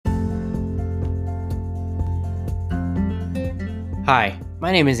Hi,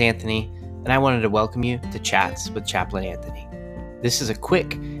 my name is Anthony, and I wanted to welcome you to Chats with Chaplain Anthony. This is a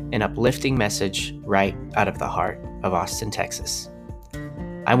quick and uplifting message right out of the heart of Austin, Texas.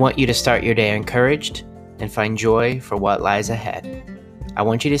 I want you to start your day encouraged and find joy for what lies ahead. I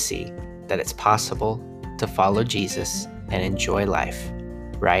want you to see that it's possible to follow Jesus and enjoy life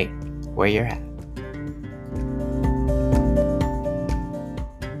right where you're at.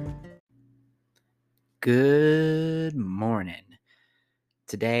 Good morning.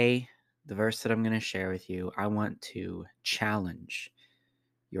 Today, the verse that I'm going to share with you, I want to challenge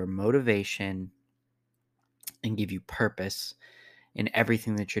your motivation and give you purpose in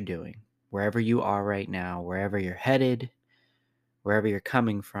everything that you're doing. Wherever you are right now, wherever you're headed, wherever you're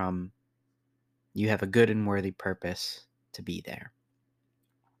coming from, you have a good and worthy purpose to be there.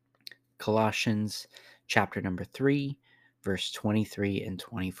 Colossians chapter number 3, verse 23 and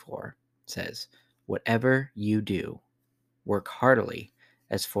 24 says, "Whatever you do, work heartily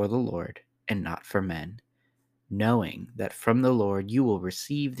as for the Lord and not for men, knowing that from the Lord you will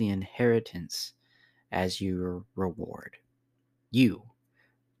receive the inheritance as your reward. You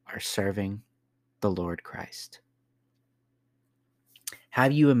are serving the Lord Christ."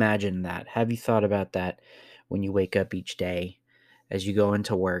 Have you imagined that? Have you thought about that when you wake up each day, as you go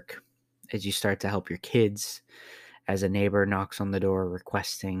into work, as you start to help your kids, as a neighbor knocks on the door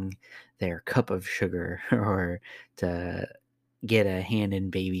requesting their cup of sugar or to get a hand in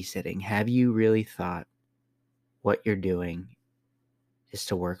babysitting? Have you really thought what you're doing is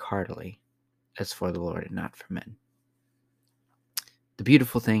to work heartily as for the Lord and not for men? The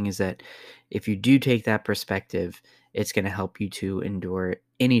beautiful thing is that if you do take that perspective, it's going to help you to endure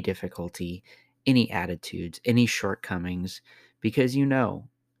any difficulty, any attitudes, any shortcomings, because you know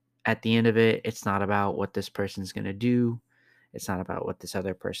at the end of it, it's not about what this person's going to do. It's not about what this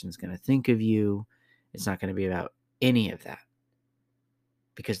other person's going to think of you. It's not going to be about any of that,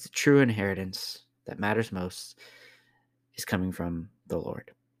 because the true inheritance that matters most is coming from the Lord.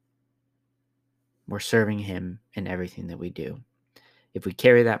 We're serving Him in everything that we do. If we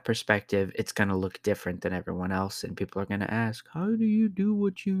carry that perspective, it's going to look different than everyone else, and people are going to ask, how do you do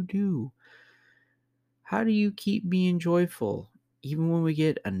what you do? How do you keep being joyful even when we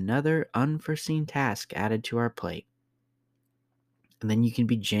get another unforeseen task added to our plate? And then you can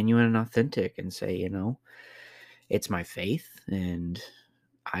be genuine and authentic and say, it's my faith, and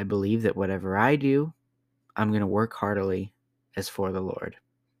I believe that whatever I do, I'm going to work heartily as for the Lord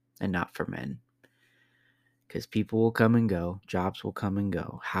and not for men. Because people will come and go, jobs will come and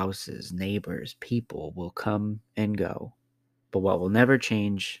go, houses, neighbors, people will come and go. But what will never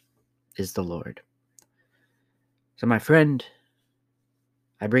change is the Lord. So my friend,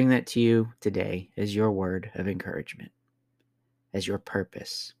 I bring that to you today as your word of encouragement, as your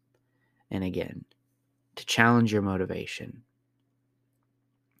purpose, and again, to challenge your motivation.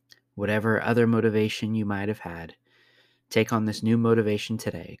 Whatever other motivation you might have had, take on this new motivation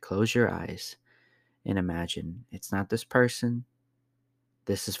today. Close your eyes and imagine it's not this person.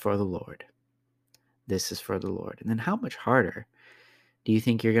 This is for the Lord. This is for the Lord. And then how much harder do you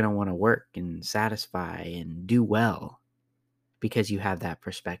think you're going to want to work and satisfy and do well because you have that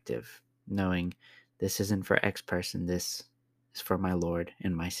perspective, knowing this isn't for X person, this is for my Lord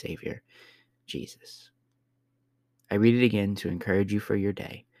and my Savior, Jesus. I read it again to encourage you for your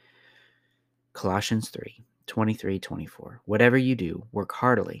day. Colossians 3, 23, 24. "Whatever you do, work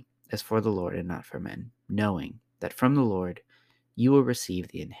heartily as for the Lord and not for men, knowing that from the Lord you will receive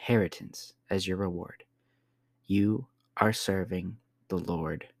the inheritance as your reward. You are serving the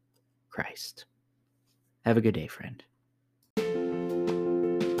Lord Christ." Have a good day, friend.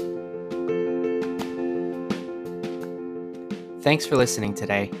 Thanks for listening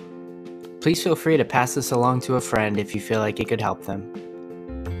today. Please feel free to pass this along to a friend if you feel like it could help them.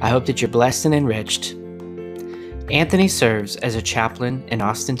 I hope that you're blessed and enriched. Anthony serves as a chaplain in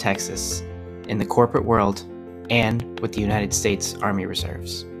Austin, Texas, in the corporate world and with the United States Army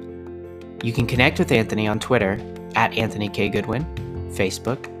Reserves. You can connect with Anthony on Twitter at Anthony K. Goodwin,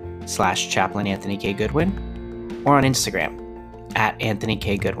 Facebook /Chaplain Anthony K. Goodwin, or on Instagram at Anthony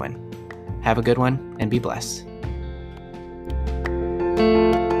K. Goodwin. Have a good one and be blessed.